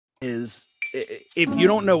is, if you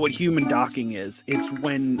don't know what human docking is, it's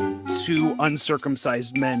when two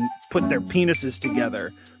uncircumcised men put their penises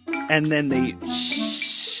together and then they...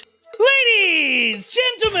 Shh! Ladies,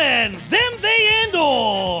 gentlemen, them, they, and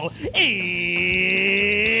all, it's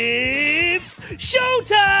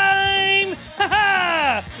showtime!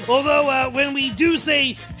 Ha-ha! Although, when we do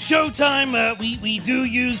say showtime, we do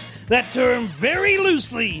use that term very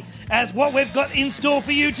loosely, as what we've got in store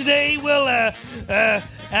for you today, well,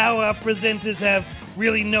 our presenters have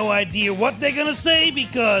really no idea what they're gonna say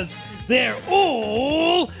because they're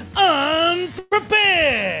all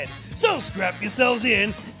unprepared. So strap yourselves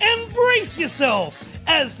in and brace yourself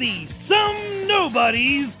as the Some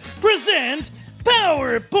Nobodies present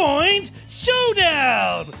PowerPoint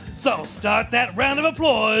Showdown. So start that round of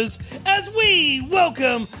applause as we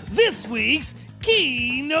welcome this week's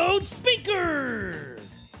keynote speaker.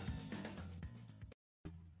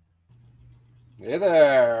 Hey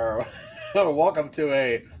there. Welcome to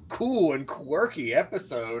a cool and quirky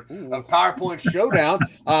episode of PowerPoint Showdown.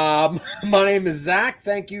 My name is Zach.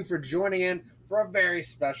 Thank you for joining in for a very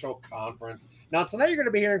special conference. Now, tonight you're going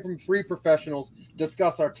to be hearing from three professionals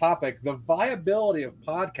discuss our topic, the viability of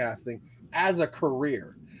podcasting as a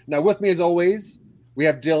career. Now, with me as always, we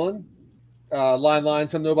have Dylan, Line,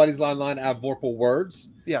 Some Nobody's Line at Vorpal Words.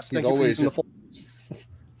 Yes, he's always just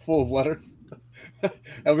full of letters.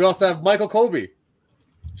 And we also have Michael Colby,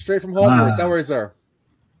 straight from Hogwarts. How are you, sir?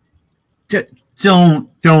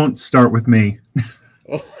 Don't start with me.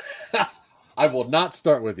 I will not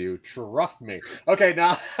start with you. Trust me. Okay,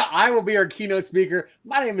 now I will be our keynote speaker.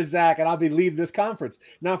 My name is Zach, and I'll be leading this conference.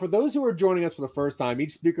 Now, for those who are joining us for the first time,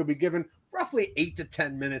 each speaker will be given roughly 8 to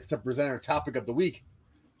 10 minutes to present our topic of the week,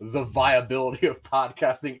 the viability of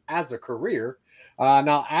podcasting as a career.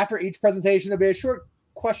 Now, after each presentation, there'll be a short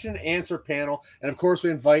question and answer panel. And of course,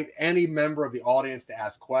 we invite any member of the audience to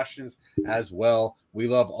ask questions as well. We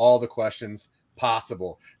love all the questions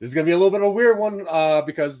possible. This is going to be a little bit of a weird one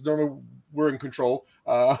because normally we're in control.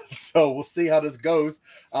 So we'll see how this goes.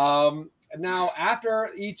 Now, after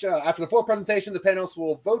the full presentation, the panelists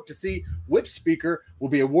will vote to see which speaker will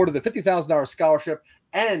be awarded the $50,000 scholarship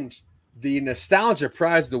and the Nostalgia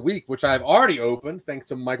Prize of the Week, which I've already opened, thanks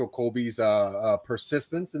to Michael Colby's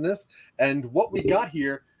persistence in this. And what we got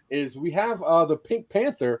here is we have the Pink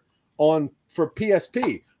Panther on for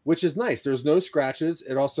PSP, which is nice. There's no scratches.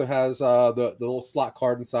 It also has the little slot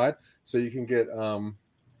card inside, so you can get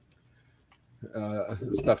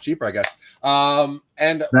stuff cheaper, I guess.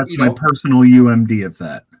 And that's my personal UMD of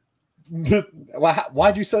that.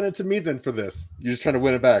 Why'd you send it to me then for this? You're just trying to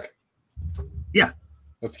win it back? Yeah.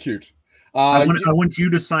 That's cute. I want you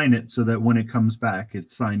to sign it so that when it comes back,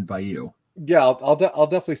 it's signed by you. Yeah, I'll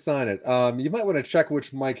definitely sign it. You might want to check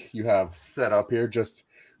which mic you have set up here, just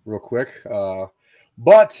real quick.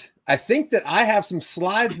 But I think that I have some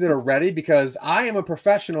slides that are ready because I am a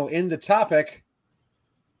professional in the topic,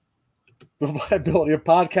 the viability of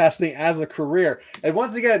podcasting as a career. And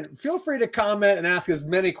once again, feel free to comment and ask as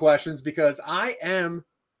many questions because I am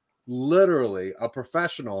literally a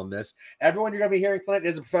professional in this. Everyone you're going to be hearing tonight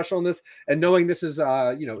is a professional in this, and knowing this is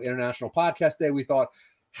International Podcast Day, we thought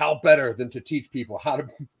how better than to teach people how to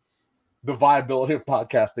the viability of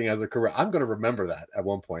podcasting as a career. I'm going to remember that at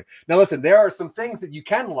one point. Now listen, there are some things that you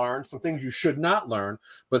can learn, some things you should not learn,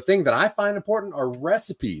 but things that I find important are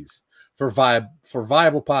recipes for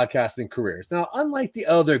viable podcasting careers. Now, unlike the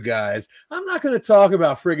other guys, I'm not going to talk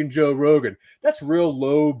about friggin' Joe Rogan. That's real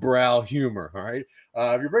lowbrow humor, all right?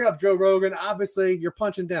 If you bring up Joe Rogan, obviously you're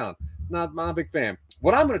punching down. Not a big fan.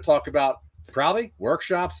 What I'm going to talk about, probably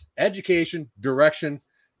workshops, education, direction,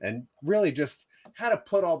 and really just how to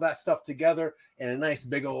put all that stuff together in a nice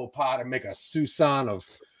big old pot and make a Susan of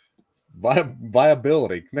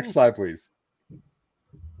viability. Next slide, please.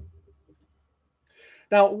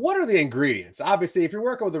 Now, what are the ingredients? Obviously, if you're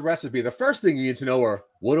working with a recipe, the first thing you need to know are,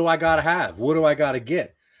 what do I got to have? What do I got to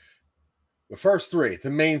get? The first three, the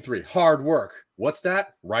main three, hard work. What's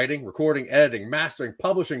that? Writing, recording, editing, mastering,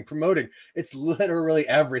 publishing, promoting. It's literally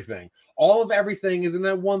everything. All of everything is in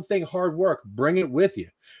that one thing, hard work. Bring it with you.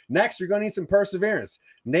 Next, you're going to need some perseverance.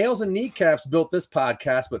 Nails and kneecaps built this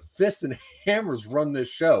podcast, but fists and hammers run this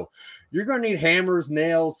show. You're going to need hammers,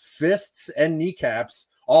 nails, fists, and kneecaps.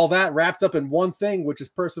 All that wrapped up in one thing, which is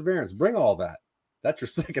perseverance. Bring all that. That's your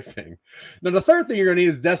second thing. Now, the third thing you're going to need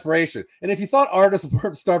is desperation. And if you thought artists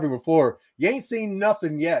weren't starving before, you ain't seen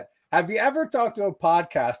nothing yet. Have you ever talked to a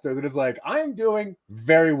podcaster that is like, I'm doing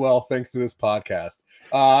very well thanks to this podcast?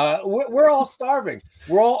 We're all starving.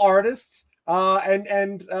 We're all artists.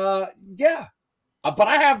 Yeah. But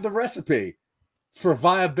I have the recipe for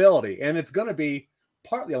viability, and it's going to be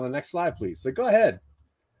partly on the next slide, please. So go ahead.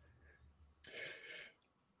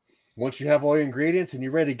 Once you have all your ingredients and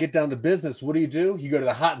you're ready to get down to business, what do? You go to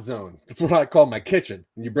the hot zone. That's what I call my kitchen.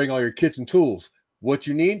 And you bring all your kitchen tools. What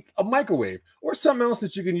you need? A microwave or something else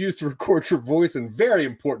that you can use to record your voice and very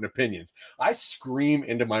important opinions. I scream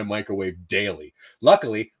into my microwave daily.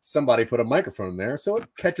 Luckily, somebody put a microphone in there, so it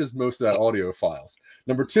catches most of that audio files.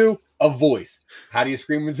 Number 2, a voice. How do you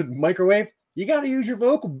scream into the microwave? You got to use your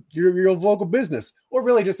vocal business, or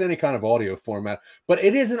really just any kind of audio format. But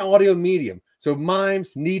it is an audio medium, so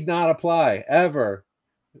mimes need not apply ever.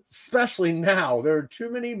 Especially now, there are too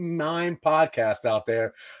many mime podcasts out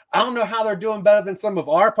there. I don't know how they're doing better than some of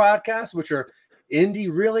our podcasts, which are indie.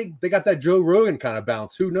 Really, they got that Joe Rogan kind of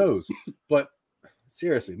bounce. Who knows? But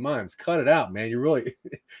seriously, mimes, cut it out, man.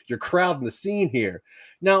 You're crowding the scene here.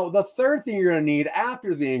 Now, the third thing you're going to need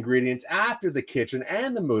after the ingredients, after the kitchen,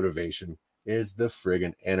 and the motivation is the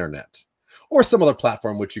friggin' internet. Or some other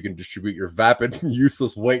platform which you can distribute your vapid,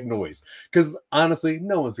 useless white noise. Because honestly,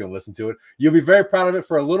 no one's going to listen to it. You'll be very proud of it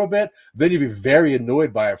for a little bit. Then you'll be very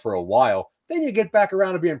annoyed by it for a while. Then you get back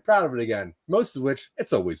around to being proud of it again. Most of which,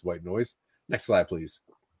 it's always white noise. Next slide, please.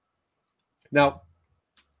 Now,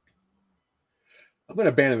 I'm going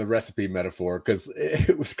to abandon the recipe metaphor because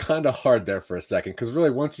it was kind of hard there for a second. Because really,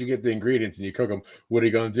 once you get the ingredients and you cook them, what are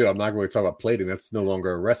you going to do? I'm not going to talk about plating. That's no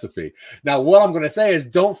longer a recipe. Now, what I'm going to say is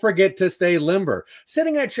don't forget to stay limber.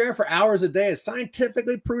 Sitting in a chair for hours a day is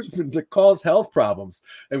scientifically proven to cause health problems.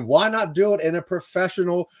 And why not do it in a profession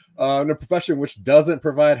which doesn't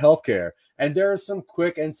provide health care? And there are some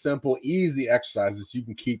quick and simple, easy exercises you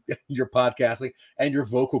can keep your podcasting and your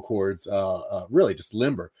vocal cords really just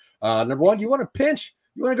limber. Number 1, you want to pinch.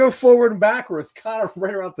 You want to go forward and backwards, kind of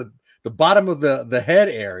right around the bottom of the head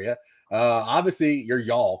area. Obviously, you're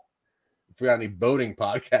y'all. If we got any boating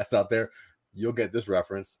podcasts out there, you'll get this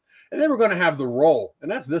reference. And then we're going to have the roll.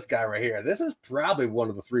 And that's this guy right here. This is probably one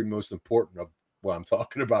of the 3 most important of what I'm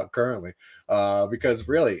talking about currently. Because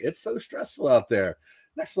really, it's so stressful out there.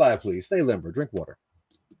 Next slide, please. Stay limber. Drink water.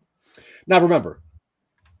 Now, remember,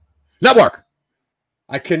 network.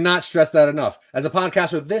 I cannot stress that enough. As a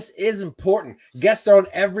podcaster, this is important. Guest star on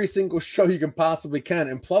every single show you can possibly can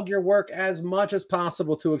and plug your work as much as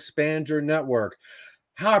possible to expand your network.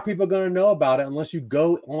 How are people going to know about it unless you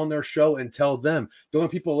go on their show and tell them? The only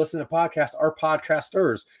people listen to podcasts are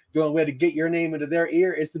podcasters. The only way to get your name into their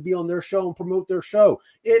ear is to be on their show and promote their show.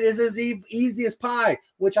 It is as easy as pie,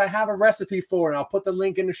 which I have a recipe for, and I'll put the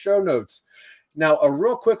link in the show notes. Now, a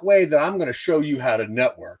real quick way that I'm going to show you how to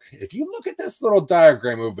network. If you look at this little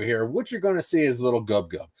diagram over here, what you're going to see is little Gub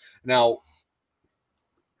Gub. Now,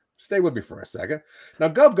 stay with me for a second. Now,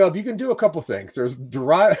 Gub Gub, you can do a couple things. There's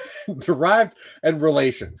derived and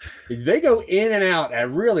relations. They go in and out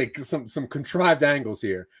at really some contrived angles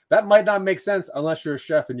here. That might not make sense unless you're a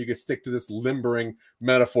chef and you can stick to this limbering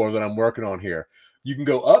metaphor that I'm working on here. You can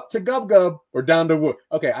go up to Gub Gub or down to wood.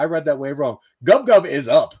 Okay, I read that way wrong. Gub Gub is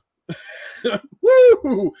up.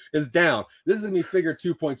 Woo is down. This is going to be figure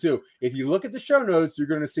 2.2. If you look at the show notes, you're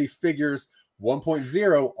going to see figures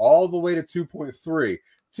 1.0 all the way to 2.3.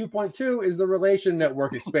 2.2 is the relation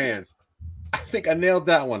network expands. I think I nailed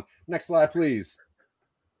that one. Next slide, please.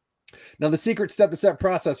 Now, the secret step-to-step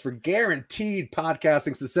process for guaranteed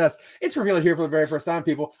podcasting success, it's revealed here for the very first time,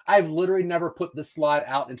 people. I've literally never put this slide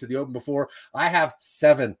out into the open before. I have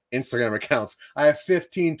 7 Instagram accounts. I have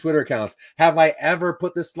 15 Twitter accounts. Have I ever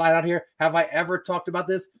put this slide out here? Have I ever talked about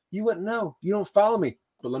this? You wouldn't know. You don't follow me.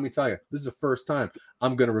 But let me tell you, this is the first time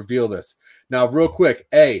I'm going to reveal this. Now, real quick,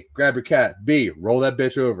 A, grab your cat. B, roll that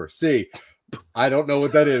bitch over. C, I don't know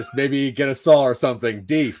what that is. Maybe get a saw or something.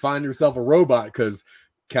 D, find yourself a robot because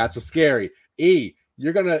cats are scary. E,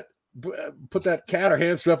 you're going to put that cat or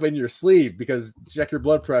hamster up in your sleeve because check your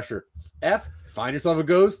blood pressure. F, find yourself a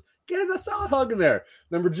ghost. Get it a solid hug in there.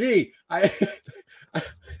 Number G, I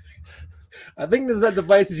think this is that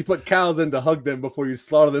device that you put cows in to hug them before you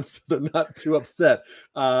slaughter them so they're not too upset.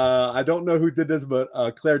 I don't know who did this, but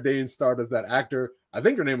Claire Danes starred as that actor. I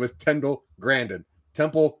think her name was Temple Grandin. We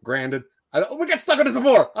got stuck on this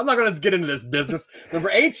before. I'm not going to get into this business. Number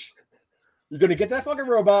H, you're going to get that fucking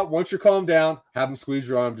robot. Once you're calmed down, have him squeeze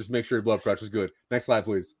your arm. Just make sure your blood pressure is good. Next slide,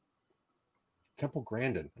 please. Temple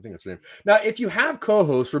Grandin. I think that's her name. Now, if you have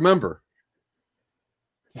co-hosts, remember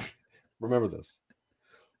this.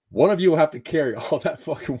 One of you will have to carry all that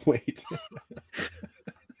fucking weight.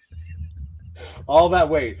 All that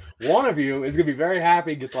weight. One of you is going to be very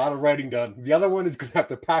happy, gets a lot of writing done. The other one is going to have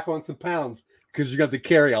to pack on some pounds because you're going to have to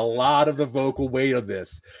carry a lot of the vocal weight of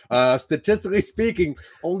this. Statistically speaking,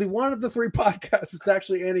 only one of the 3 podcasts is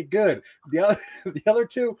actually any good. The other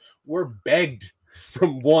 2 were begged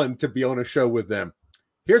from one to be on a show with them.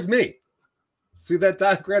 Here's me. See that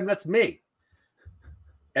diagram? That's me.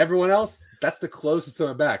 Everyone else, that's the closest to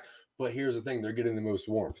my back. But here's the thing, they're getting the most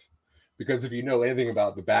warmth. Because if you know anything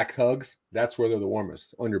about the back hugs, that's where they're the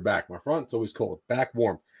warmest, on your back. My front, it's always cold. Back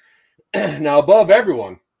warm. Now, above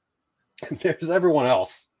everyone, there's everyone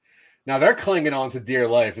else. Now, they're clinging on to dear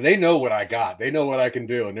life. They know what I got. They know what I can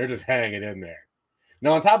do, and they're just hanging in there.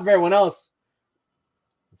 Now, on top of everyone else,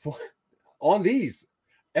 on these,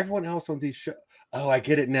 everyone else on these shows. Oh, I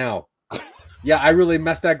get it now. Yeah, I really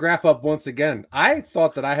messed that graph up once again. I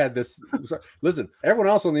thought that I had this. Listen, everyone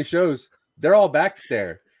else on these shows, they're all back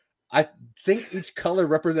there. I think each color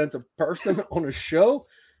represents a person on a show.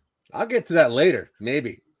 I'll get to that later.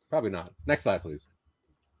 Maybe. Probably not. Next slide, please.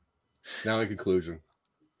 Now, in conclusion,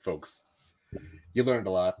 folks, you learned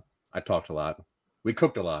a lot. I talked a lot. We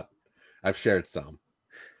cooked a lot. I've shared some.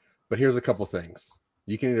 But here's a couple things.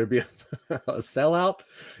 You can either be a sellout.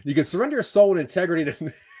 You can surrender your soul and integrity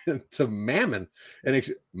to Mammon. And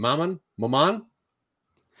Mammon? Well,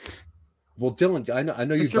 Dylan, I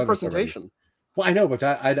know you've done this presentation. Well, I know, but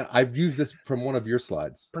I've used this from one of your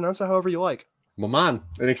slides. Pronounce it however you like. Maman,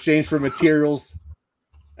 in exchange for materials,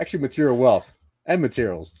 actually material wealth and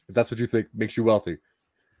materials, if that's what you think makes you wealthy,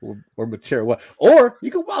 or material wealth. Or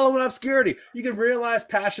you can wallow in obscurity. You can realize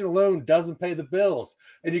passion alone doesn't pay the bills,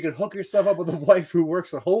 and you can hook yourself up with a wife who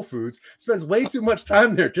works at Whole Foods, spends way too much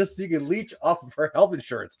time there just so you can leech off of her health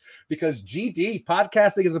insurance. Because GD,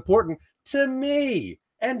 podcasting is important to me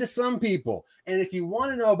and to some people. And if you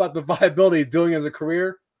want to know about the viability of doing it as a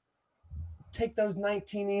career, take those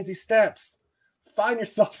 19 easy steps. Find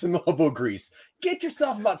yourself some elbow grease. Get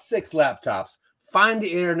yourself about 6 laptops. Find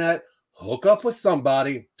the internet. Hook up with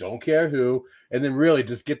somebody. Don't care who. And then really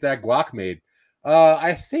just get that guac made.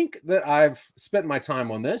 I think that I've spent my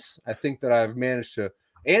time on this. I think that I've managed to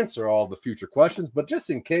answer all the future questions. But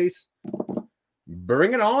just in case,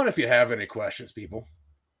 bring it on if you have any questions, people.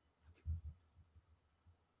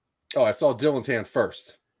 Oh, I saw Dylan's hand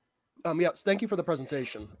first. Yes, thank you for the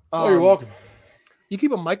presentation. Oh, you're welcome. You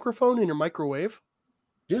keep a microphone in your microwave?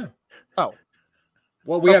 Yeah. Oh.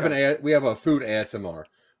 Well, we have a food ASMR.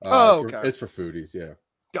 Okay. It's for foodies, yeah.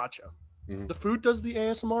 Gotcha. Mm-hmm. The food does the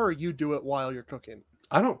ASMR, or you do it while you're cooking?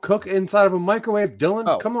 I don't cook inside of a microwave, Dylan.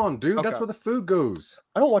 Oh. Come on, dude. Okay. That's where the food goes.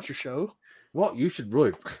 I don't watch your show. Well, you should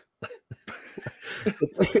really.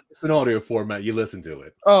 It's an audio format. You listen to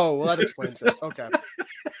it. Oh, well, that explains it. Okay.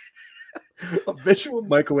 A visual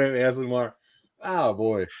microwave ASMR. Oh,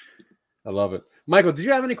 boy. I love it. Michael, did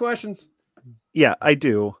you have any questions? Yeah, I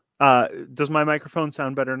do. Does my microphone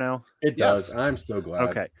sound better now? It does. Yes. I'm so glad.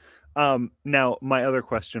 Okay. Now, my other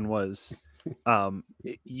question was,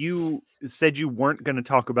 you said you weren't going to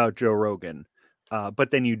talk about Joe Rogan,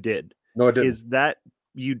 but then you did. No, I didn't. Is that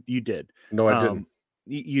you did? No, I didn't.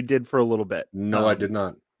 You did for a little bit. No, I did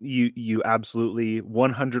not. You absolutely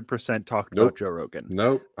 100% talked about Joe Rogan.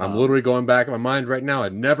 Nope. I'm literally going back in my mind right now. I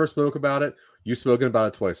never spoke about it. You've spoken about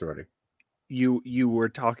it twice already. You were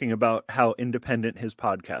talking about how independent his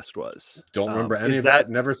podcast was. Don't remember any of that.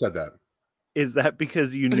 Never said that. Is that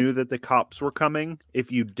because you knew that the cops were coming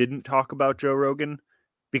if you didn't talk about Joe Rogan?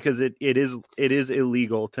 Because it is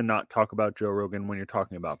illegal to not talk about Joe Rogan when you're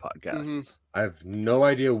talking about podcasts. Mm-hmm. I have no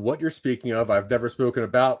idea what you're speaking of. I've never spoken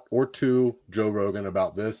about or to Joe Rogan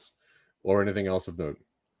about this or anything else of note.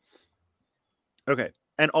 Okay.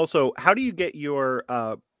 And also, how do you get your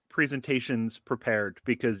presentations prepared?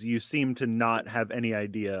 Because you seem to not have any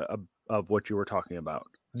idea of what you were talking about.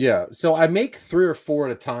 Yeah. So I make 3 or 4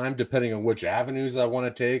 at a time, depending on which avenues I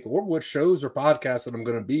want to take or what shows or podcasts that I'm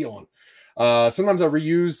going to be on. Sometimes I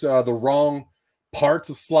reuse the wrong parts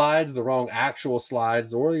of slides, the wrong actual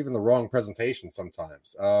slides, or even the wrong presentation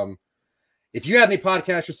sometimes. If you had any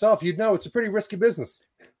podcasts yourself, you'd know it's a pretty risky business.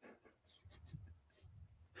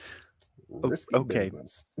 Risky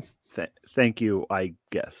business. Thank you, I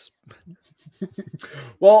guess.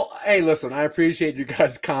 Well, hey, listen, I appreciate you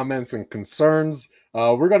guys' comments and concerns.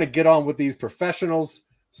 We're going to get on with these professionals.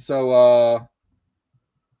 So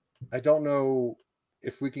I don't know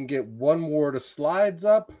if we can get one more to slides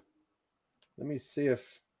up. Let me see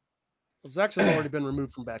if Zach's has already been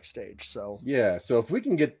removed from backstage. So yeah, so if we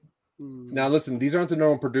can get now, listen, these aren't the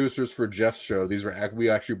normal producers for Jeff's show. We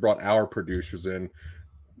actually brought our producers in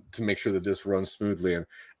to make sure that this runs smoothly. And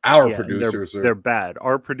our producers they're bad.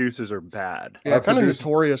 Our producers are bad. Yeah, kind of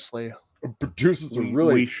notoriously. Producers are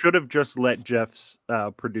really. We should have just let Jeff's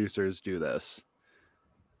producers do this.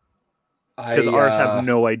 Because ours have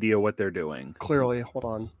no idea what they're doing. Clearly, hold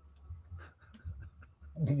on.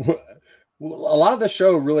 A lot of the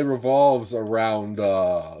show really revolves around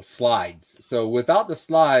slides. So without the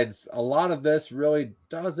slides, a lot of this really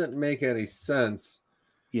doesn't make any sense.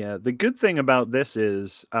 Yeah, the good thing about this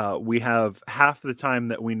is we have half the time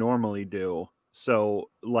that we normally do. So,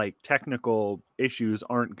 like, technical issues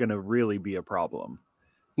aren't going to really be a problem.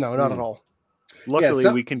 No, not at all. Luckily,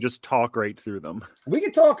 so- we can just talk right through them. We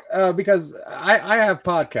can talk because I have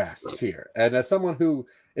podcasts here. And as someone who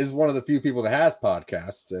is one of the few people that has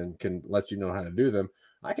podcasts and can let you know how to do them,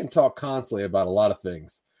 I can talk constantly about a lot of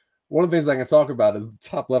things. One of the things I can talk about is the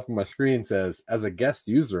top left of my screen says, as a guest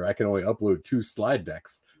user, I can only upload 2 slide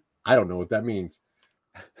decks. I don't know what that means.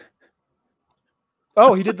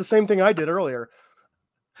 Oh, he did the same thing I did earlier.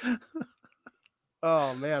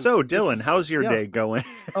 Oh, man. So, Dylan, how's your day going?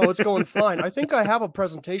 Oh, it's going fine. I think I have a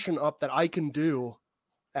presentation up that I can do,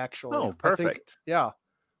 actually. Oh, perfect. I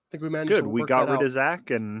think we managed Good. to We work got that rid out. of Zach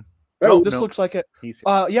and... This looks like it. He's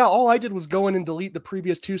Yeah, all I did was go in and delete the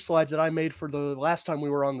previous 2 slides that I made for the last time we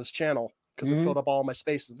were on this channel because it filled up all my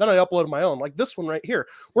spaces. Then I uploaded my own, like this one right here.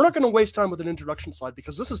 We're not going to waste time with an introduction slide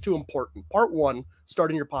because this is too important. Part 1,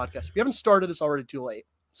 starting your podcast. If you haven't started, it's already too late.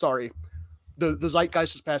 Sorry. The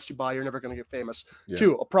zeitgeist has passed you by. You're never going to get famous. Yeah.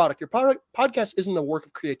 2, a product. Your podcast isn't a work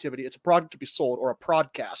of creativity. It's a product to be sold, or a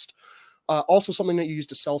prodcast. Also something that you use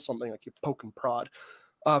to sell something, like you poke and prod.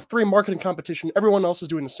 3, marketing competition. Everyone else is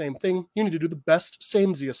doing the same thing. You need to do the best,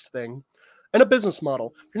 samesiest thing. And a business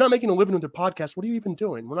model. If you're not making a living with your podcast, what are you even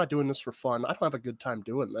doing? We're not doing this for fun. I don't have a good time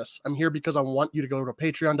doing this. I'm here because I want you to go to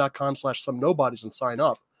patreon.com/somenobodies and sign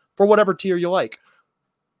up for whatever tier you like.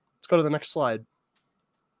 Let's go to the next slide.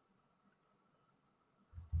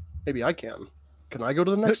 Maybe I can. Can I go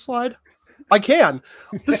to the next slide? I can.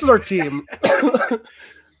 This is our team.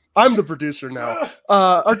 I'm the producer now.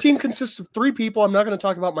 Our team consists of 3 people. I'm not going to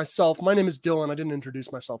talk about myself. My name is Dylan. I didn't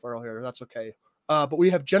introduce myself earlier. That's okay. But we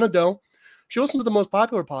have Jenna Doe. She listens to the most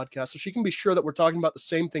popular podcast, so she can be sure that we're talking about the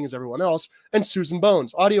same thing as everyone else. And Susan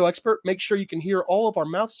Bones, audio expert. Make sure you can hear all of our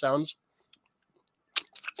mouth sounds,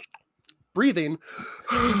 breathing,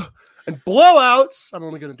 and blowouts. I'm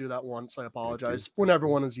only going to do that once. I apologize. When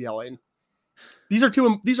everyone is yelling. These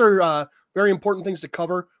are very important things to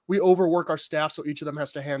cover. We overwork our staff, so each of them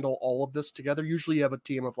has to handle all of this together. Usually you have a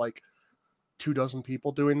team of like 24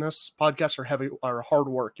 people doing this. Podcasts are hard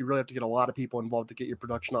work. You really have to get a lot of people involved to get your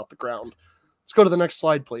production off the ground. Let's go to the next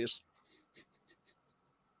slide, please.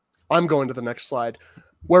 I'm going to the next slide,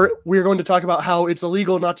 where we're going to talk about how it's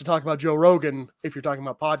illegal not to talk about Joe Rogan if you're talking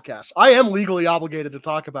about podcasts. I am legally obligated to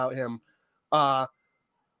talk about him. The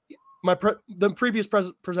previous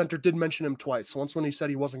presenter did mention him twice. Once when he said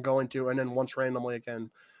he wasn't going to, and then once randomly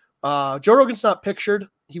again. Joe Rogan's not pictured.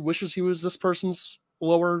 He wishes he was this person's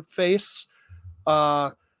lower face.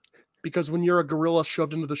 Because when you're a gorilla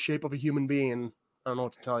shoved into the shape of a human being, I don't know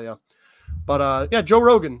what to tell you. But yeah, Joe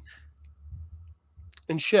Rogan.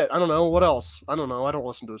 And shit, I don't know. What else? I don't know. I don't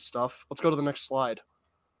listen to his stuff. Let's go to the next slide.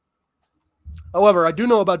 However, I do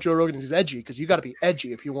know about Joe Rogan. He's edgy, because you got to be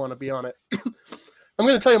edgy if you want to be on it. I'm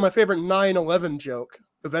going to tell you my favorite 9/11 joke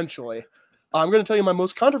eventually. I'm going to tell you my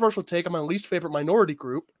most controversial take on my least favorite minority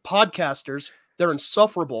group, podcasters. They're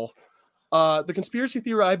insufferable. The conspiracy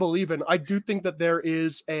theory I believe in, I do think that there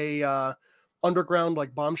is a underground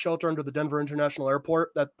like bomb shelter under the Denver International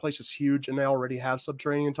Airport. That place is huge, and they already have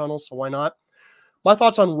subterranean tunnels, so why not? My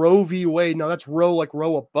thoughts on Roe v. Wade. Now, that's row like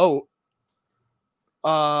row a boat.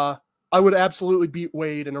 I would absolutely beat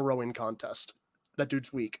Wade in a rowing contest. That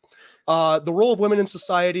dude's weak. The role of women in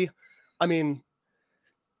society, I mean,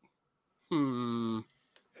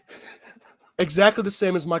 exactly the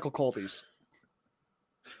same as Michael Colby's.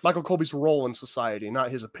 Michael Colby's role in society,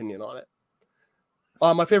 not his opinion on it.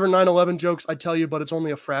 My favorite 9/11 jokes, I tell you, but it's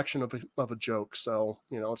only a fraction of a joke, so,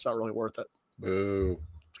 it's not really worth it. Boo.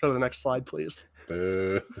 Let's go to the next slide, please.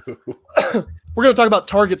 Boo. We're going to talk about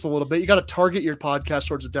targets a little bit. You got to target your podcast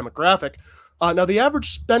towards a demographic. Now, the average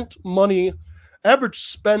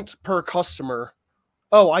spent per customer.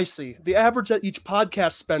 Oh, I see. The average that each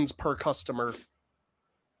podcast spends per customer.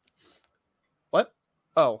 What?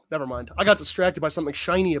 Oh, never mind. I got distracted by something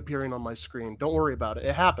shiny appearing on my screen. Don't worry about it.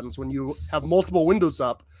 It happens when you have multiple windows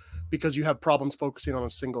up because you have problems focusing on a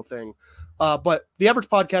single thing. But the average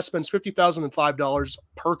podcast spends $50,005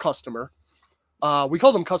 per customer. We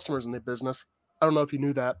call them customers in the business. I don't know if you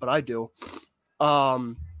knew that, but I do.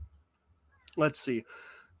 Let's see.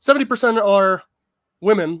 70% are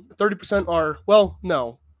women. 30% are, well,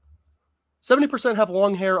 no. 70% have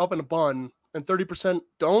long hair up in a bun, and 30%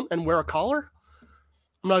 don't and wear a collar.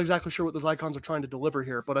 I'm not exactly sure what those icons are trying to deliver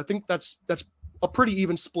here, but I think that's a pretty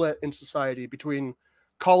even split in society between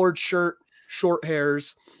collared shirt, short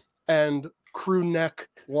hairs, and crew neck,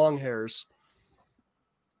 long hairs.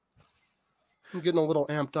 I'm getting a little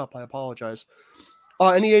amped up. I apologize.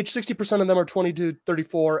 Any age, 60% of them are 20 to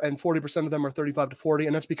 34, and 40% of them are 35 to 40,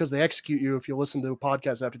 and that's because they execute you if you listen to a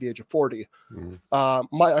podcast after the age of 40.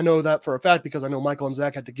 I know that for a fact because I know Michael and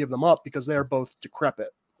Zach had to give them up because they are both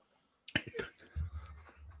decrepit.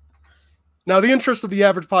 Now, the interests of the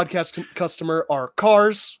average podcast customer are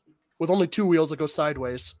cars with only 2 wheels that go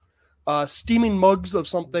sideways, steaming mugs of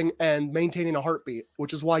something, and maintaining a heartbeat,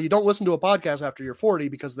 which is why you don't listen to a podcast after you're 40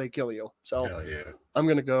 because they kill you. So I'm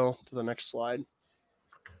going to go to the next slide.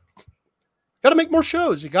 Got to make more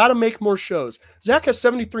shows. You got to make more shows. Zach has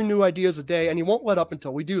 73 new ideas a day, and he won't let up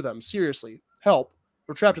until we do them. Seriously, help.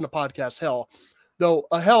 We're trapped in a podcast hell. Though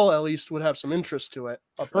a hell, at least, would have some interest to it.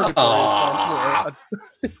 A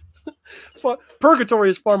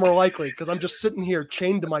purgatory is far more likely because I'm just sitting here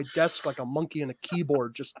chained to my desk like a monkey in a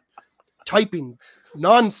keyboard, just typing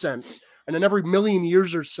nonsense. And then every million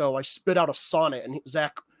years or so, I spit out a sonnet, and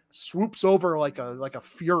Zach swoops over like a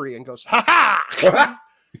fury and goes, "Ha ha!"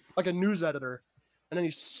 like a news editor, and then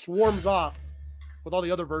he swarms off with all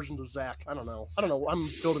the other versions of Zach. I don't know. I'm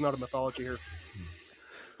building out a mythology here.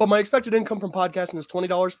 But my expected income from podcasting is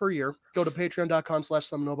 $20 per year. Go to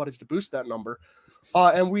patreon.com/somenobodies to boost that number.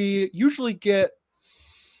 And we usually get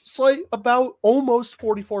about almost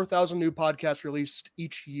 44,000 new podcasts released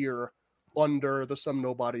each year under the Some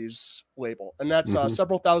Nobodies label. And that's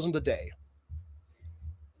several thousand a day.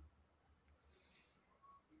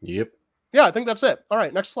 Yep. Yeah, I think that's it. All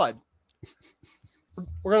right, next slide.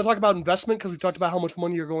 We're going to talk about investment because we talked about how much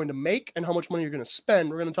money you're going to make and how much money you're going to spend.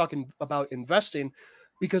 We're going to talk about investing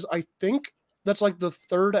because I think that's like the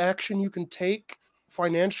third action you can take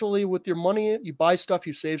financially with your money. You buy stuff,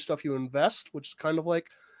 you save stuff, you invest, which is kind of like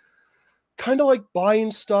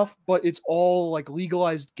buying stuff, but it's all like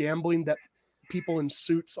legalized gambling that people in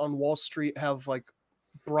suits on Wall Street have like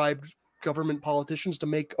bribed government politicians to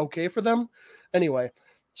make okay for them. Anyway,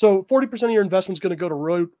 so 40% of your investment is going to go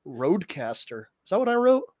to Rodecaster. Is that what I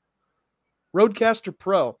wrote? Rodecaster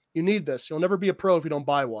Pro. You need this. You'll never be a pro if you don't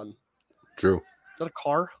buy one. True. Is that a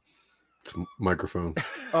car? It's a microphone.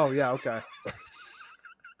 Oh, yeah, okay.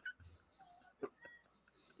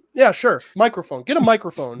 Yeah, sure. Microphone. Get a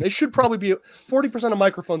microphone. It should probably be 40% of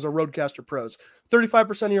microphones are Rodecaster Pros.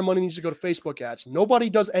 35% of your money needs to go to Facebook ads. Nobody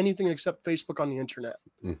does anything except Facebook on the internet.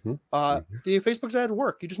 The Facebook's ads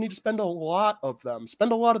work. You just need to spend a lot of them.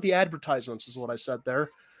 Spend a lot of the advertisements is what I said there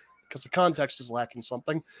because the context is lacking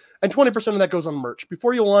something. And 20% of that goes on merch.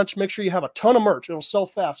 Before you launch, make sure you have a ton of merch. It'll sell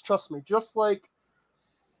fast. Trust me. Just like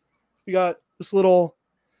we got this little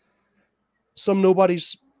Some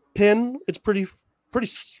Nobody's pin. It's pretty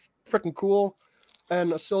freaking cool,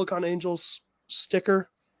 and a Silicon Angels sticker.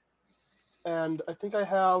 And I think I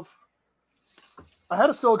had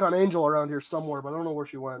a Silicon Angel around here somewhere, but I don't know where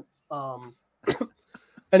she went.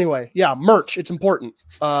 Anyway, yeah, merch. It's important.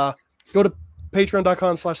 Go to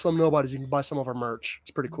patreon.com/somenobodies. You can buy some of our merch.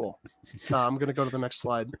 It's pretty cool. I'm going to go to the next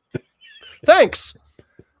slide. Thanks.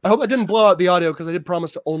 I hope I didn't blow out the audio because I did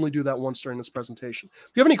promise to only do that once during this presentation.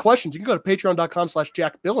 If you have any questions, you can go to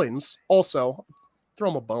patreon.com/JackBillings. Also, throw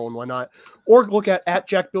him a bone, why not? Or look at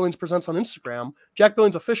Jack Billings Presents on Instagram,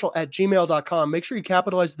 jackbillingsofficial@gmail.com. Make sure you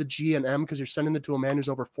capitalize the G and M because you're sending it to a man who's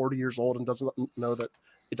over 40 years old and doesn't know that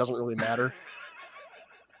it doesn't really matter.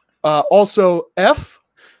 Also, F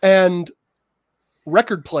and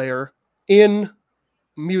record player in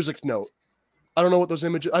music note. I don't know what those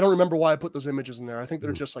images, I don't remember why I put those images in there. I think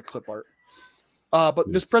they're just like clip art. But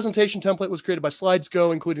this presentation template was created by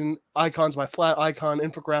SlidesGo, including icons by Flat Icon,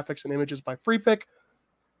 infographics, and images by FreePic.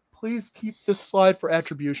 Please keep this slide for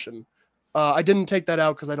attribution. I didn't take that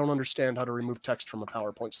out because I don't understand how to remove text from a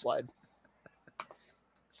PowerPoint slide.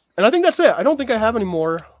 And I think that's it. I don't think I have any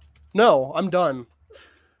more. No, I'm done.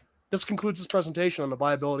 This concludes this presentation on the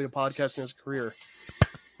viability of podcasting as a career.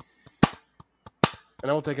 And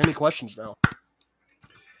I will take any questions now.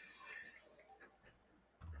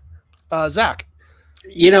 Zach.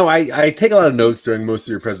 You know, I take a lot of notes during most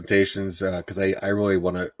of your presentations because I really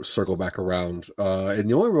want to circle back around. And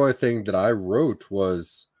the only really thing that I wrote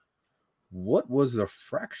was, what was the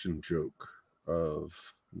fraction joke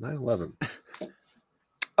of 9/11?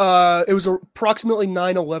 It was approximately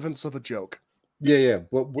 9/11ths of a joke. Yeah.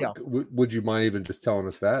 Would you mind even just telling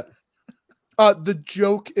us that? The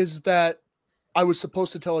joke is that I was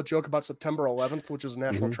supposed to tell a joke about September 11th, which is a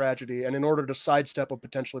national tragedy. And in order to sidestep a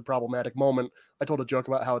potentially problematic moment, I told a joke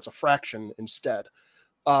about how it's a fraction instead.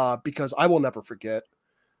 Because I will never forget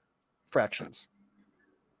fractions.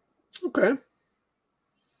 Okay.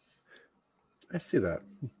 I see that.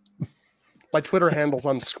 My Twitter handle's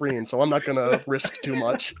on screen, so I'm not going to risk too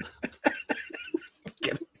much.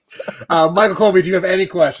 Michael Colby, do you have any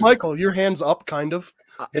questions? Michael, your hand's up, kind of.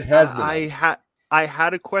 It has been. I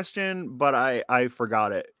had a question, but I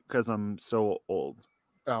forgot it because I'm so old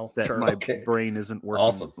Oh, that sure. my Okay. brain isn't working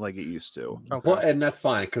Awesome. like it used to. Okay. Well, and that's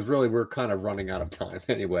fine because really we're kind of running out of time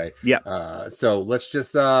anyway. Yeah. So let's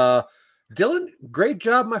just Dylan, great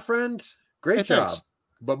job, my friend. Great Hey, job. thanks.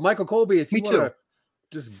 But Michael Colby, if you Me want too. to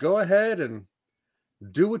just go ahead and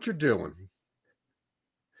do what you're doing.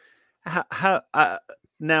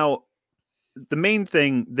 Now, the main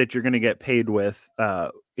thing that you're going to get paid with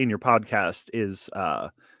in your podcast is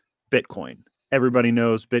Bitcoin. Everybody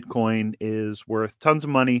knows Bitcoin is worth tons of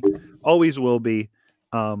money, always will be.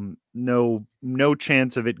 No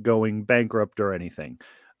chance of it going bankrupt or anything.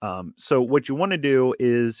 So what you want to do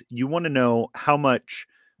is you want to know how much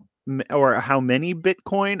or how many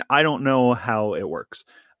Bitcoin. I don't know how it works.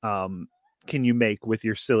 Can you make with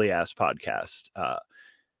your silly ass podcast?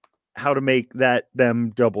 How to make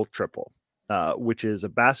them double triple, which is a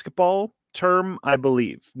basketball term, I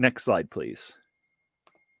believe. Next slide, please.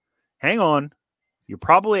 Hang on. You're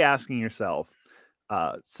probably asking yourself,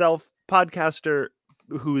 self podcaster,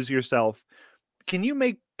 who's yourself, can you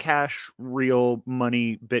make cash, real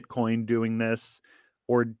money, Bitcoin doing this,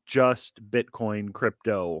 or just Bitcoin,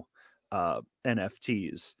 crypto,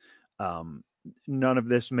 NFTs? None of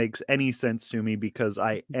this makes any sense to me because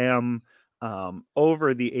I am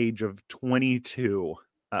over the age of 22.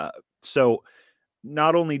 So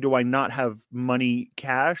not only do I not have money,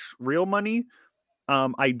 cash, real money,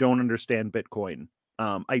 I don't understand Bitcoin.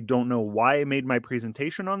 I don't know why I made my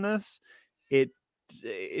presentation on this. It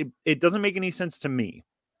doesn't make any sense to me.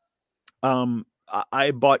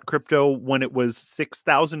 I bought crypto when it was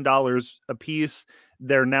 $6,000 a piece.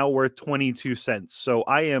 They're now worth 22 cents. So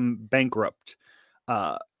I am bankrupt.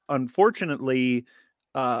 Unfortunately,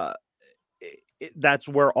 that's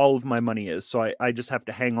where all of my money is. So I just have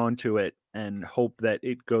to hang on to it and hope that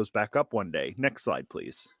it goes back up one day. Next slide,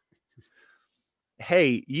 please.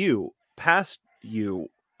 Hey, you, past you,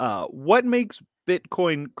 what makes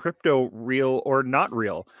Bitcoin crypto real or not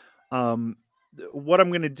real? What I'm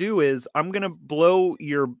going to do is I'm going to blow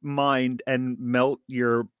your mind and melt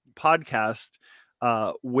your podcast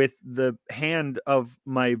with the hand of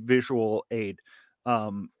my visual aid.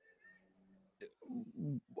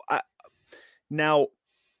 Now,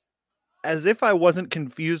 as if I wasn't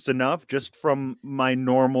confused enough just from my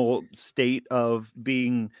normal state of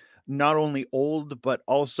being not only old, but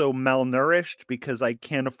also malnourished because I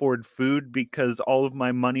can't afford food because all of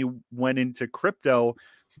my money went into crypto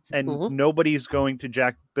and nobody's going to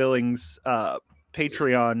Jack Billings'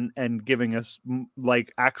 Patreon and giving us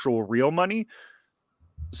like actual real money.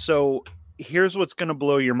 So here's what's going to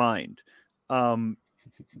blow your mind.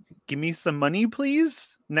 Give me some money,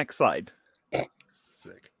 please. Next slide.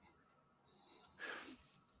 Sick.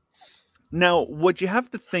 Now, what you have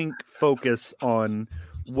to focus on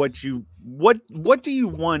what do you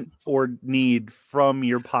want or need from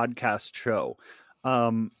your podcast show?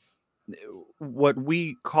 What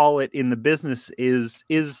we call it in the business is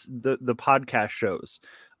the podcast shows.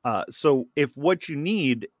 So if what you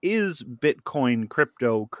need is Bitcoin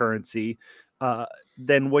cryptocurrency,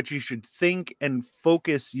 then what you should think and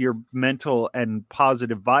focus your mental and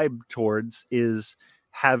positive vibe towards is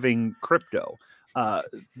having crypto.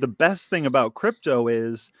 The best thing about crypto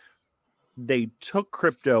is they took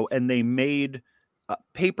crypto and they made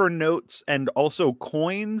paper notes and also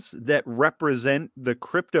coins that represent the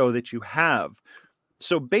crypto that you have.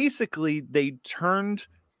 So basically, they turned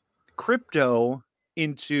crypto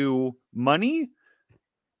into money,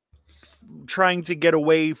 trying to get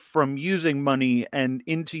away from using money and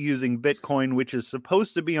into using Bitcoin, which is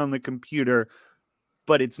supposed to be on the computer,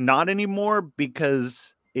 but it's not anymore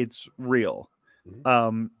because it's real.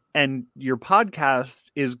 And your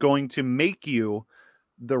podcast is going to make you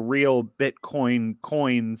the real Bitcoin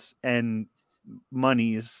coins and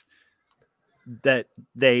monies that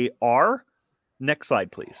they are. Next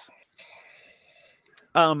slide, please.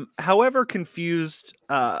 However confused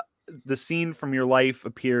the scene from your life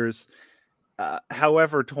appears,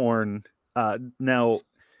 however torn, now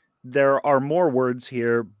there are more words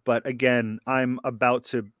here, but again, I'm about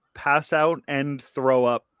to pass out and throw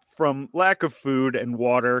up from lack of food and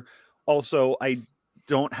water. Also, I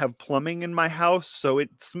don't have plumbing in my house, so it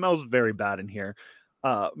smells very bad in here.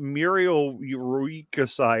 Muriel Eureka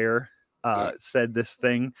said this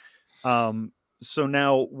thing. So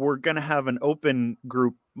now we're going to have an open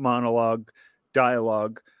group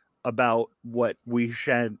dialogue about what we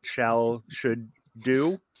should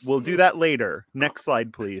do. We'll do that later. Next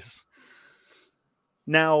slide, please.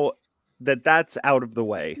 Now that that's out of the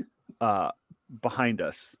way, behind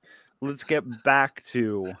us, let's get back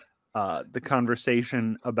to the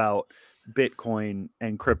conversation about Bitcoin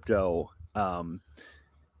and crypto And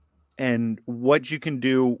what you can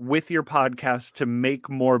do with your podcast to make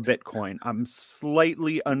more Bitcoin. I'm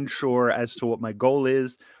slightly unsure as to what my goal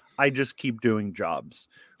is. I just keep doing jobs,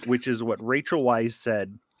 which is what Rachel Wise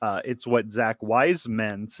said. It's what Zach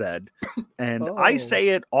Wiseman said. And I say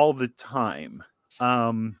it all the time.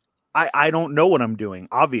 I don't know what I'm doing,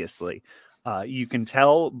 obviously. You can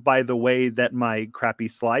tell by the way that my crappy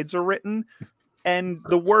slides are written and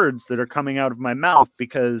the words that are coming out of my mouth,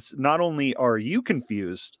 because not only are you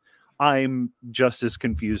confused, I'm just as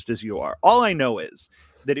confused as you are. All I know is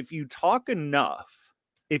that if you talk enough,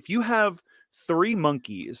 if you have 3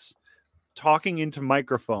 monkeys talking into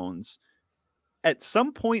microphones, at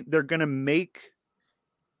some point they're going to make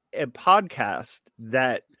a podcast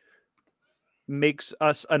that makes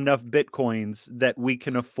us enough Bitcoins that we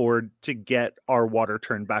can afford to get our water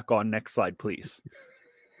turned back on. Next slide, please.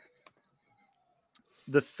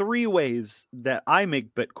 The 3 ways that I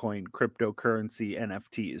make Bitcoin, cryptocurrency,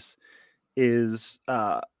 NFTs is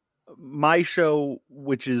my show,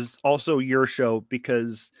 which is also your show,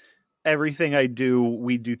 because everything I do,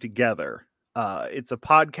 we do together. It's a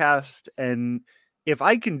podcast, and if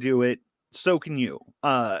I can do it, so can you.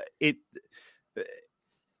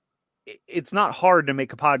 It's not hard to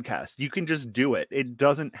make a podcast. You can just do it. It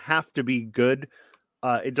doesn't have to be good.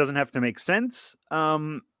 It doesn't have to make sense.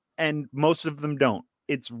 And most of them don't.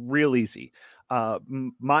 It's real easy.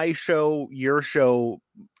 My show, your show,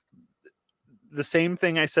 the same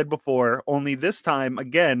thing I said before, only this time,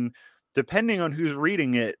 again, depending on who's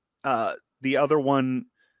reading it, the other one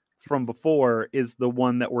from before is the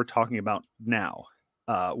one that we're talking about now,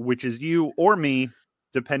 which is you or me,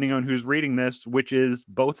 depending on who's reading this, which is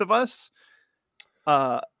both of us.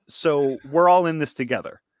 So we're all in this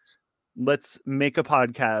together. Let's make a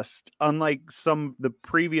podcast. Unlike some of the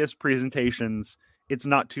previous presentations, it's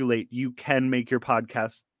not too late. You can make your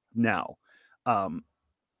podcast now.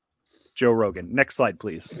 Joe Rogan. Next slide,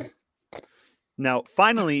 please. Now,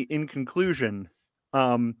 finally, in conclusion,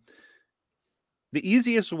 the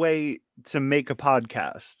easiest way to make a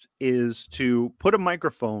podcast is to put a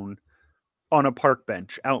microphone on a park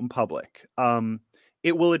bench out in public.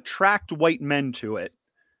 It will attract white men to it.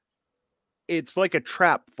 It's like a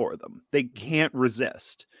trap for them. They can't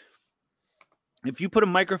resist. If you put a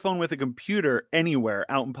microphone with a computer anywhere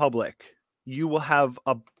out in public, you will have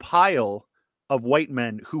a pile of white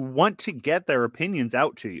men who want to get their opinions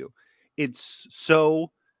out to you. It's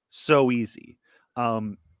so easy.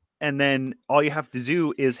 And then all you have to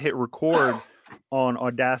do is hit record on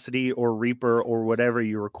Audacity or Reaper or whatever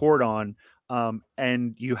you record on,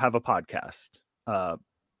 and you have a podcast.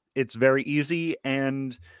 It's very easy,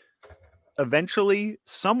 and eventually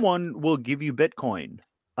someone will give you Bitcoin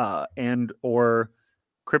and or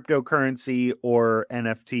cryptocurrency or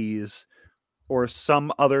NFTs or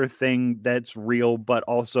some other thing that's real but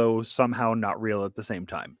also somehow not real at the same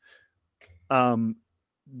time.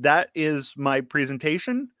 That is my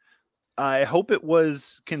presentation. I hope it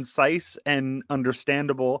was concise and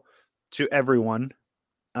understandable to everyone.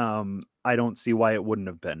 I don't see why it wouldn't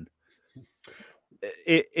have been.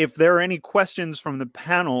 If there are any questions from the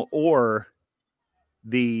panel or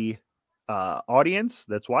the audience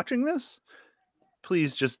that's watching this,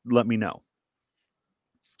 please just let me know.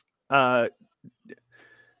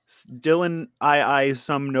 Dylan,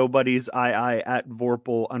 some nobodies, at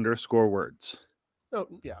Vorpal_words. Oh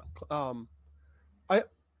yeah. I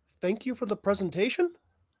thank you for the presentation.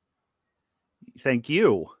 Thank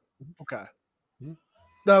you. Okay.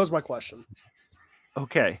 That was my question.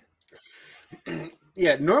 Okay.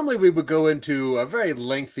 Yeah, normally we would go into a very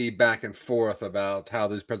lengthy back and forth about how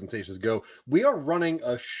these presentations go. We are running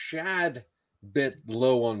a shad bit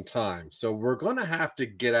low on time, so we're going to have to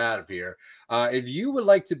get out of here. If you would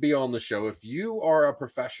like to be on the show, if you are a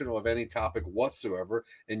professional of any topic whatsoever,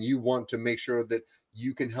 and you want to make sure that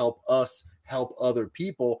you can help us help other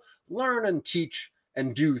people learn and teach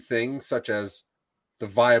and do things such as the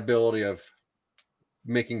viability of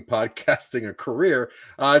making podcasting a career,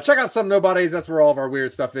 check out Some Nobodies. That's where all of our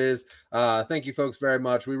weird stuff is. Thank you folks very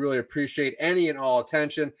much. We really appreciate any and all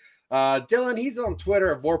attention. Dylan, he's on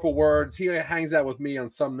Twitter at Vorpal Words. He hangs out with me on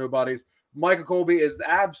Some Nobodies. Michael Colby is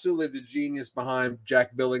absolutely the genius behind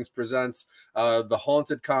Jack Billings Presents the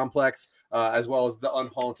Haunted Complex, as well as the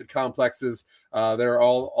Unhaunted Complexes. There are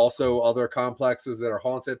also other complexes that are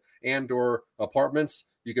haunted and or apartments.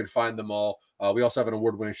 You can find them all. We also have an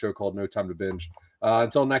award-winning show called No Time to Binge.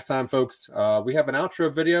 Until next time, folks, we have an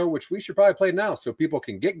outro video, which we should probably play now so people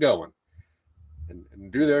can get going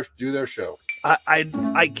and do their show.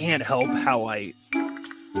 I can't help how I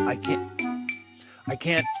I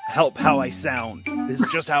can't help how I sound. This is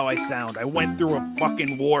just how I sound. I went through a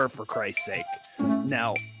fucking war, for Christ's sake.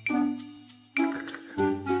 Now,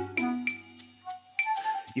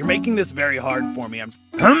 you're making this very hard for me.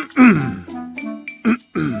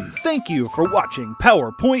 Thank you for watching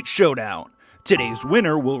PowerPoint Showdown. Today's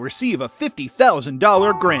winner will receive a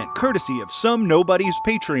 $50,000 grant courtesy of Some Nobody's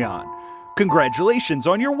Patreon. Congratulations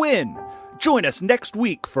on your win! Join us next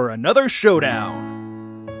week for another showdown.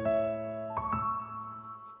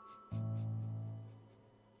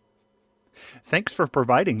 Thanks for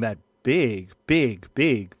providing that big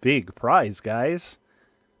prize, guys.